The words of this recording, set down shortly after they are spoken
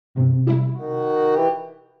God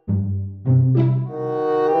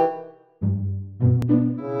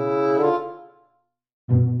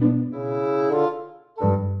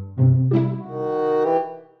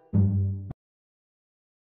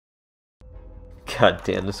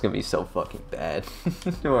damn, this is gonna be so fucking bad.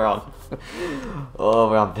 we're on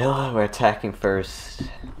Villa, we're attacking first,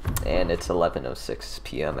 and it's 11:06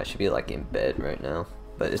 p.m. I should be like in bed right now,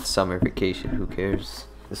 but it's summer vacation, who cares?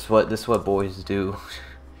 This is what boys do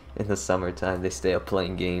in the summertime. They stay up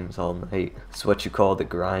playing games all night. It's what you call the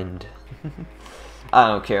grind. I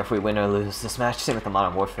don't care if we win or lose this match, same with the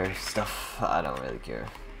Modern Warfare stuff, I don't really care.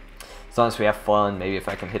 As long as we have fun, maybe if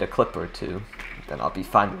I can hit a clip or two, then I'll be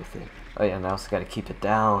fine with it. Oh yeah, and I also gotta keep it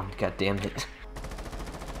down. God damn it.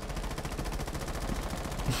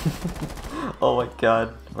 Oh my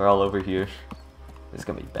god. We're all over here. This is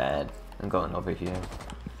gonna be bad. I'm going over here.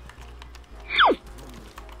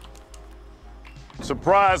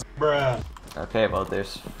 Surprise, bruh. Okay, well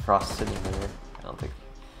there's Frost sitting there. I don't think...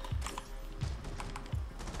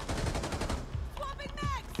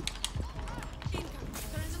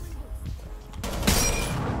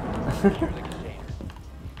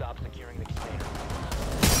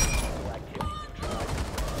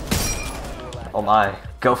 Oh my,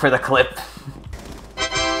 go for the clip.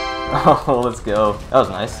 Oh, let's go. That was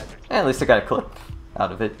nice. At least I got a clip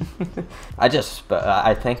out of it. I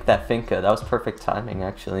think that Finka, that was perfect timing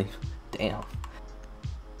actually. Damn.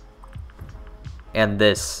 And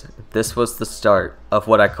this was the start of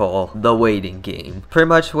what I call the waiting game. Pretty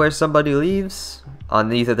much where somebody leaves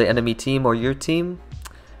on either the enemy team or your team,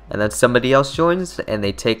 and then somebody else joins, and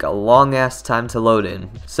they take a long ass time to load in.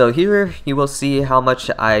 So here you will see how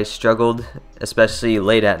much I struggled, especially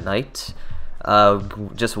late at night,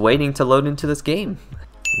 just waiting to load into this game.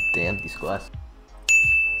 Damn, these glasses.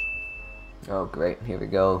 Oh great, here we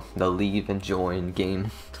go. The leave and join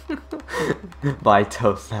game. My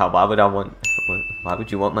toes. Now, why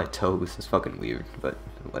would you want my toes? It's fucking weird, but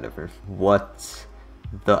whatever. What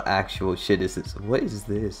the actual shit is this? What is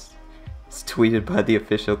this? It's tweeted by the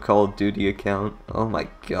official Call of Duty account. Oh my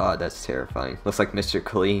god, that's terrifying. Looks like Mr.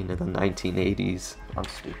 Clean in the 1980s. I'm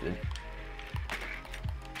stupid.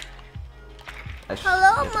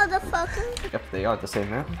 Hello, motherfucker. Yep, they are the same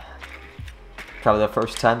room. Probably the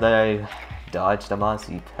first time that I dodged a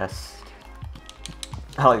Mozzie pest.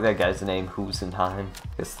 I like that guy's name, Husenheim.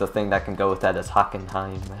 It's the thing that can go with that is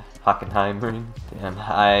Hockenheim. Hockenheimring. Damn,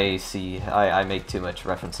 I see. I make too much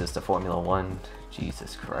references to Formula 1.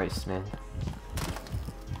 Jesus Christ, man. You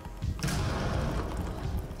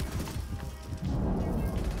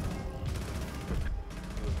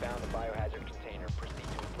have found the biohazard container. Proceed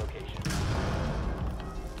to its location.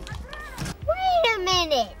 Wait a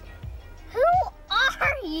minute. Who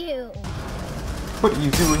are you? What are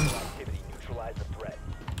you doing? Activity. Neutralize the threat.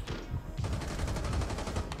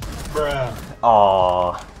 Bruh.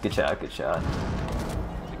 Oh, good shot, good shot.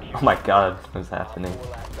 Oh my god, what's happening?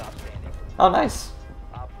 Oh, nice.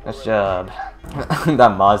 Nice job.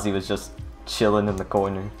 That Mozzie was just chilling in the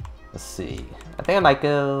corner. Let's see. I think I might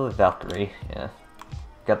go Valkyrie. Yeah.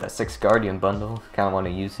 Got that 6 Guardian bundle. Kind of want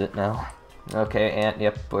to use it now. Okay, and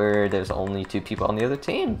yep, there's only 2 people on the other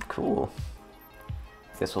team. Cool.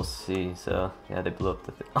 Guess we'll see. So, yeah, they blew up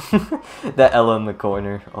the that Ella in the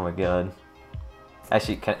corner. Oh my god.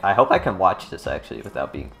 Actually, I hope I can watch this actually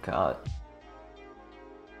without being caught.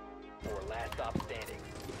 Last stop standing.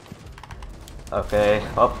 Okay,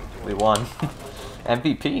 oh, we won.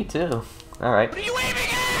 MVP too. Alright. What are you aiming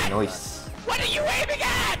at? Nice. What are you aiming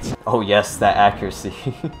at? Oh yes, that accuracy.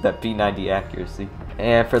 That P90 accuracy.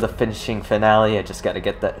 And for the finishing finale, I just gotta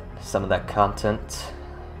get some of that content.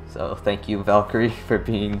 So thank you, Valkyrie, for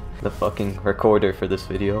being the fucking recorder for this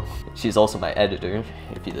video. She's also my editor,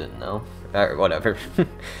 if you didn't know. Or whatever.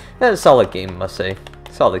 A solid game, I must say.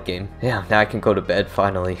 Solid game. Yeah, now I can go to bed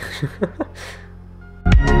finally.